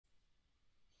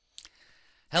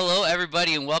Hello,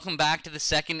 everybody, and welcome back to the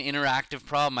second interactive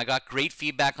problem. I got great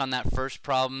feedback on that first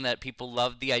problem that people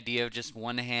loved the idea of just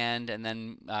one hand and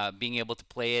then being able to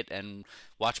play it and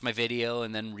watch my video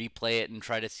and then replay it and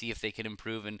try to see if they can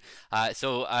improve. And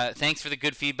thanks for the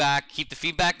good feedback. Keep the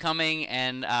feedback coming,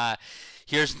 and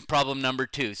here's problem number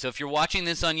 2. So if you're watching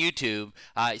this on YouTube,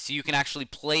 so you can actually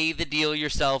play the deal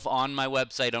yourself on my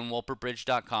website on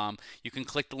wolpertbridge.com. You can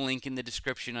click the link in the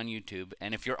description on YouTube.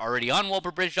 And if you're already on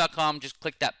wolpertbridge.com, just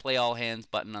click that play all hands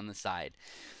button on the side.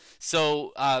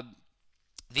 So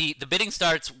the bidding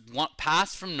starts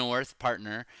pass from north,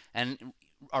 partner, and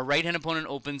our right hand opponent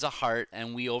opens a heart,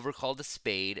 and we overcalled a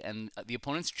spade, and the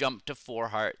opponent's jumped to 4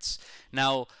 hearts.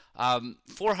 Now,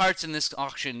 4 hearts in this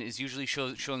auction is usually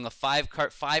showing a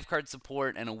 5-card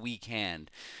support and a weak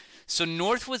hand. So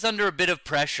North was under a bit of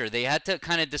pressure. They had to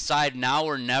kind of decide now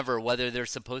or never whether they're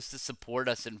supposed to support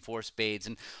us in 4 spades.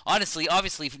 And honestly,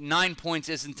 obviously, 9 points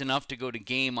isn't enough to go to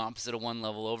game opposite a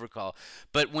 1-level overcall.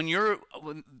 But when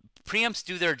preamps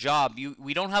do their job,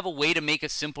 we don't have a way to make a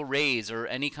simple raise or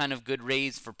any kind of good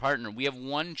raise for partner. We have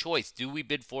one choice. Do we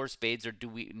bid 4 spades or do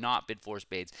we not bid 4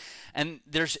 spades? And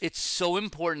it's so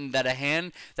important that a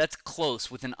hand that's close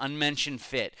with an unmentioned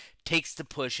fit takes the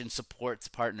push and supports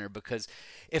partner, because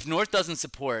if North doesn't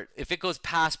support, if it goes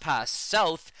pass,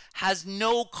 South has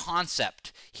no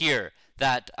concept here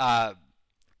that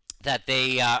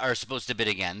they are supposed to bid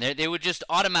again. They would just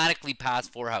automatically pass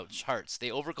 4 hearts. They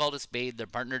overcalled a spade. Their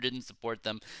partner didn't support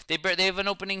them. They have an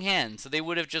opening hand, so they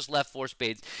would have just left 4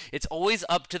 spades. It's always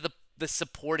up to the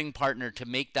supporting partner to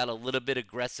make that a little bit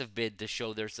aggressive bid to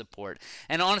show their support.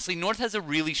 And honestly, North has a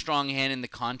really strong hand in the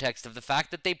context of the fact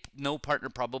that they know partner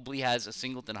probably has a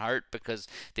singleton heart because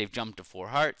they've jumped to 4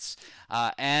 hearts,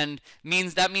 and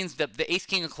that means that the ace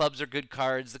king of clubs are good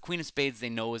cards. The queen of spades they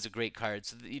know is a great card.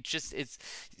 So it's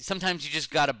sometimes you just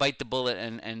gotta bite the bullet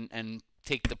and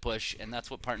take the push, and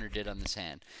that's what partner did on this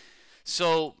hand.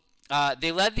 So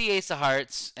they led the ace of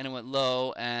hearts, and it went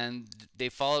low, and they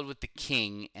followed with the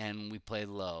king, and we played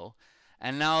low.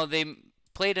 And now they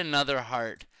played another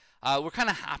heart. We're kind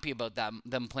of happy about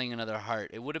them playing another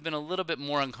heart. It would have been a little bit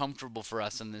more uncomfortable for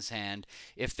us in this hand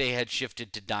if they had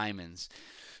shifted to diamonds.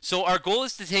 So our goal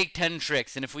is to take 10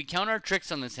 tricks, and if we count our tricks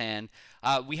on this hand,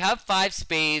 we have 5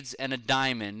 spades and a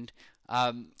diamond.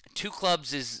 2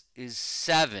 clubs is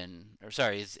 7, or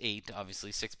sorry, is 8.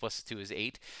 Obviously, 6 plus 2 is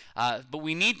 8. But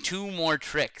we need 2 more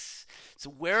tricks. So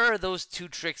where are those 2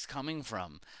 tricks coming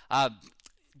from?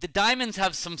 The diamonds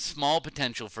have some small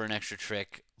potential for an extra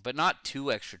trick, but not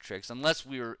 2 extra tricks, unless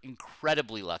we were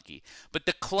incredibly lucky. But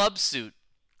the club suit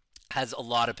has a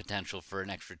lot of potential for an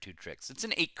extra 2 tricks. It's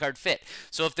an 8-card fit.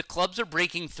 So if the clubs are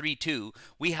breaking 3-2,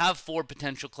 we have 4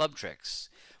 potential club tricks.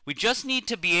 We just need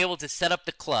to be able to set up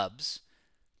the clubs,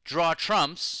 draw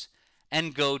trumps,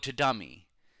 and go to dummy.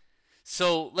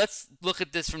 So let's look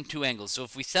at this from 2 angles. So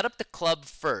if we set up the club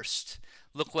first,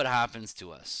 look what happens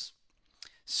to us.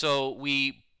 So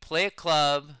we play a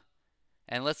club,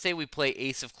 and let's say we play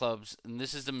ace of clubs, and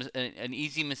this is an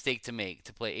easy mistake to make,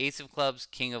 to play ace of clubs,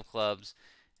 king of clubs,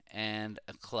 and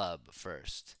a club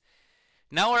first.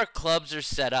 Now our clubs are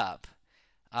set up,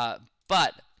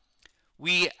 but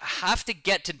we have to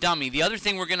get to dummy. The other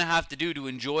thing we're going to have to do to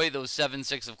enjoy those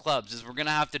 7-6 of clubs is we're going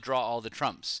to have to draw all the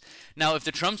trumps. Now, if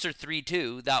the trumps are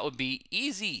 3-2, that would be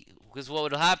easy, because what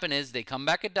would happen is they come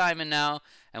back a diamond now,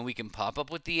 and we can pop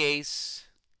up with the ace,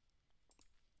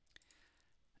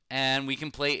 and we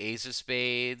can play ace of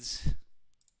spades,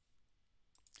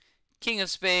 king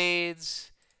of spades,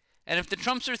 and if the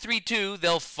trumps are 3-2,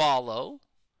 they'll follow.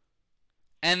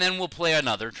 And then we'll play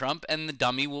another trump, and the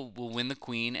dummy will win the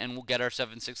queen, and we'll get our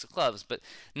 7-6 of clubs. But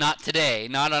not today,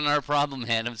 not on our problem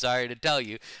hand, I'm sorry to tell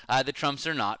you. The trumps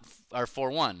are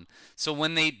 4-1. So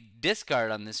when they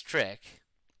discard on this trick,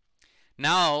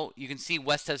 now you can see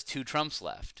West has 2 trumps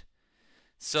left.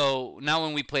 So now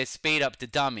when we play a spade up to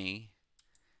dummy,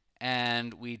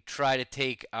 and we try to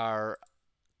take our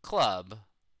club,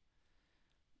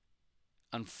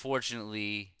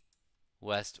 unfortunately,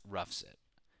 West roughs it.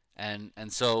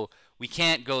 And so we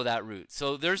can't go that route.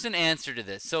 So there's an answer to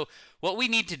this. So what we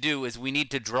need to do is we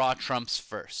need to draw trumps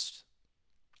first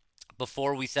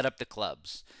before we set up the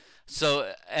clubs.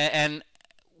 So and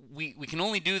we can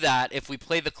only do that if we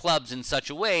play the clubs in such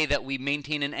a way that we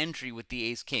maintain an entry with the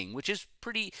ace king, which is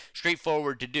pretty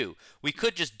straightforward to do. We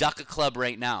could just duck a club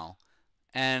right now,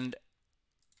 and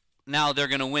now they're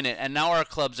going to win it. And now our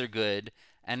clubs are good.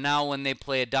 And now when they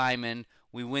play a diamond,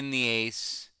 we win the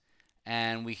ace.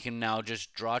 And we can now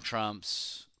just draw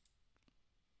trumps.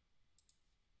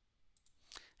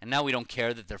 And now we don't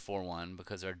care that they're 4-1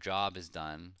 because our job is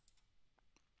done.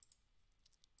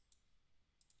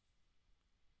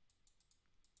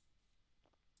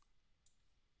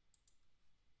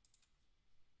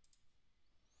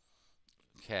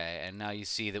 Okay, and now you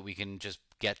see that we can just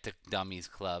get the dummies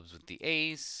clubs with the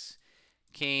ace,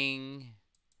 king,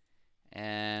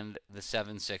 and the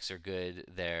 7-6 are good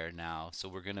there now. So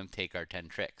we're going to take our 10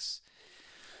 tricks.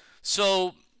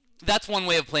 So that's one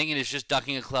way of playing it, is just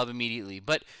ducking a club immediately.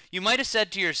 But you might have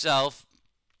said to yourself,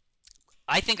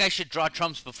 I think I should draw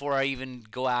trumps before I even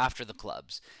go after the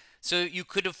clubs. So you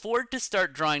could afford to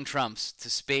start drawing trumps to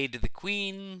spade to the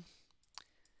queen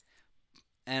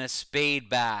and a spade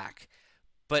back.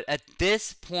 But at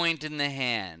this point in the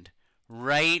hand,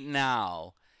 right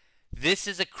now, this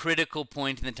is a critical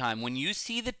point in the time. When you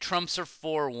see the trumps are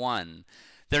 4-1,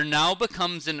 there now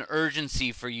becomes an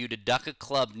urgency for you to duck a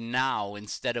club now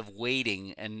instead of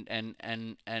waiting and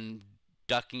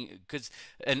ducking,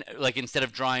 like instead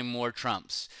of drawing more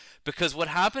trumps. Because what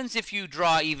happens if you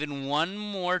draw even one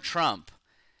more trump,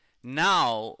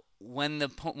 now when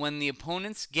the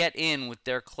opponents get in with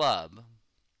their club,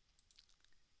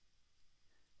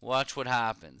 watch what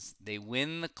happens. They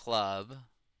win the club,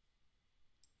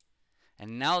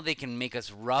 and now they can make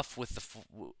us rough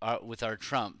with our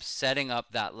trumps, setting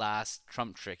up that last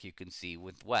trump trick you can see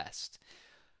with West.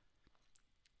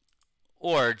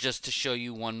 Or, just to show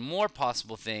you one more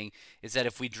possible thing, is that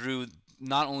if we drew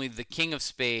not only the king of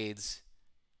spades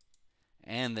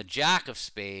and the jack of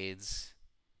spades,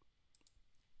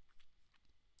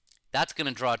 that's going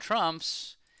to draw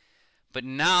trumps. But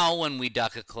now when we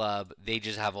duck a club, they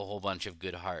just have a whole bunch of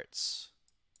good hearts.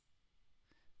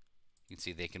 You can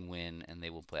see they can win, and they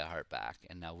will play a heart back.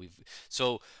 And now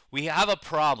we have a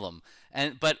problem.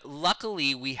 But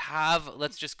luckily we have,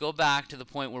 let's just go back to the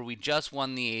point where we just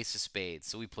won the ace of spades.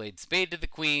 So we played spade to the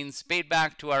queen, spade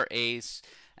back to our ace,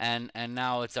 and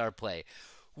now it's our play.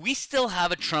 We still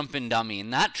have a trump in dummy,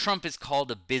 and that trump is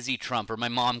called a busy trump, or my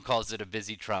mom calls it a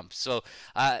busy trump. So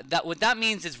what that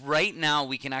means is right now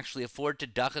we can actually afford to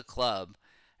duck a club.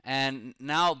 And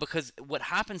now, because what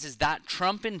happens is that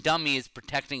trump in dummy is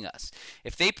protecting us.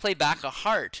 If they play back a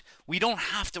heart, we don't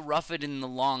have to rough it in the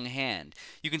long hand.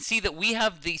 You can see that we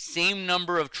have the same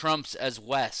number of trumps as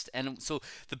West. And so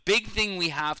the big thing we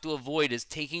have to avoid is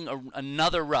taking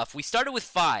another rough. We started with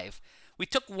 5. We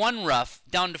took one rough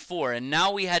down to 4, and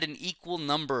now we had an equal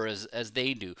number as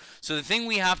they do. So the thing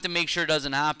we have to make sure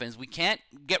doesn't happen is we can't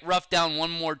get roughed down one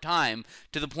more time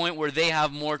to the point where they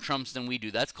have more trumps than we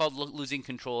do. That's called losing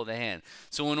control of the hand.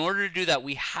 So in order to do that,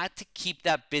 we had to keep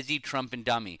that busy trump and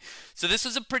dummy. So this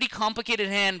was a pretty complicated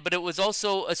hand, but it was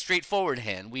also a straightforward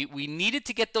hand. We needed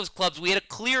to get those clubs. We had a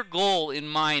clear goal in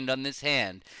mind on this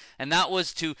hand, and that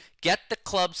was to get the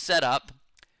clubs set up,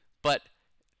 but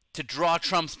to draw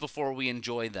trumps before we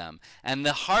enjoy them. And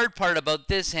the hard part about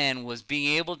this hand was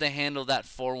being able to handle that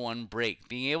 4-1 break,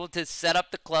 being able to set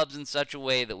up the clubs in such a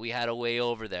way that we had a way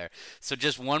over there. So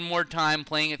just one more time,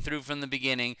 playing it through from the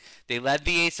beginning. They led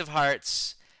the ace of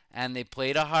hearts, and they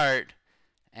played a heart,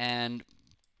 and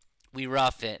we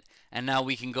rough it. And now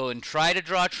we can go and try to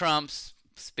draw trumps.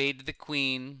 Spade to the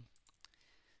queen,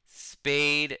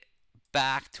 spade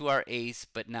back to our ace,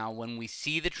 but now when we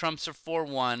see the trumps are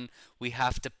 4-1, we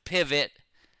have to pivot,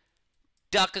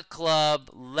 duck a club,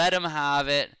 let them have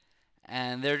it,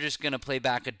 and they're just going to play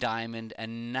back a diamond.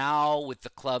 And now with the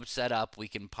club set up, we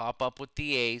can pop up with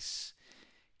the ace,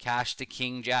 cash the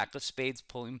king, jack of spades,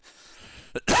 pulling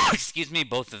excuse me,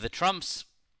 both of the trumps.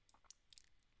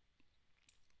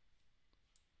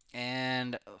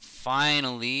 And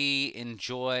finally,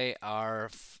 enjoy our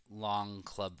long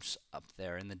clubs up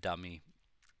there in the dummy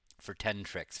for 10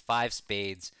 tricks. 5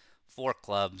 spades, 4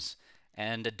 clubs,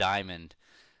 and a diamond.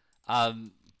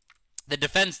 The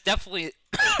defense definitely,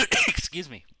 excuse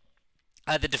me,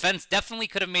 the defense definitely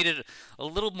could have made it a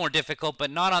little more difficult,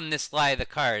 but not on this lie of the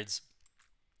cards.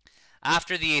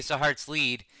 After the ace of hearts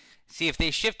lead, see, if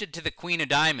they shifted to the queen of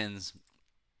diamonds,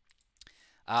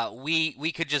 we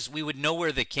would know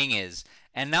where the king is,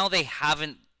 and now they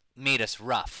haven't made us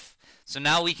rough. So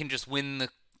now we can just win the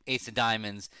ace of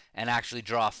diamonds and actually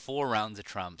draw 4 rounds of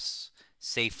trumps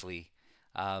safely.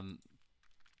 And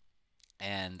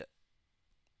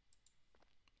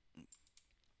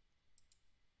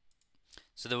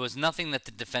so there was nothing that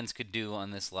the defense could do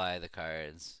on this lie of the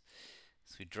cards.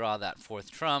 So we draw that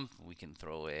 4th trump, we can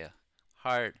throw away a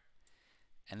heart.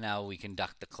 And now we can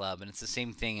duck the club. And it's the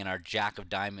same thing, and our jack of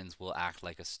diamonds will act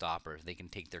like a stopper. They can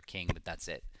take their king, but that's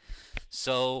it.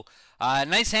 So,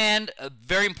 nice hand. A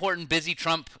very important busy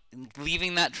trump.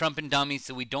 Leaving that trump in dummy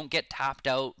so we don't get tapped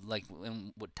out. Like,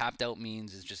 what tapped out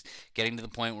means is just getting to the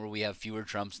point where we have fewer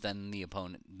trumps than the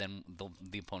opponent, than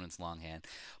the opponent's long hand.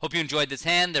 Hope you enjoyed this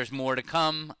hand. There's more to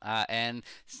come. And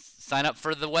sign up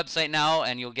for the website now,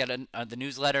 and you'll get the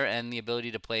newsletter and the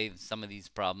ability to play some of these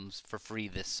problems for free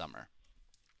this summer.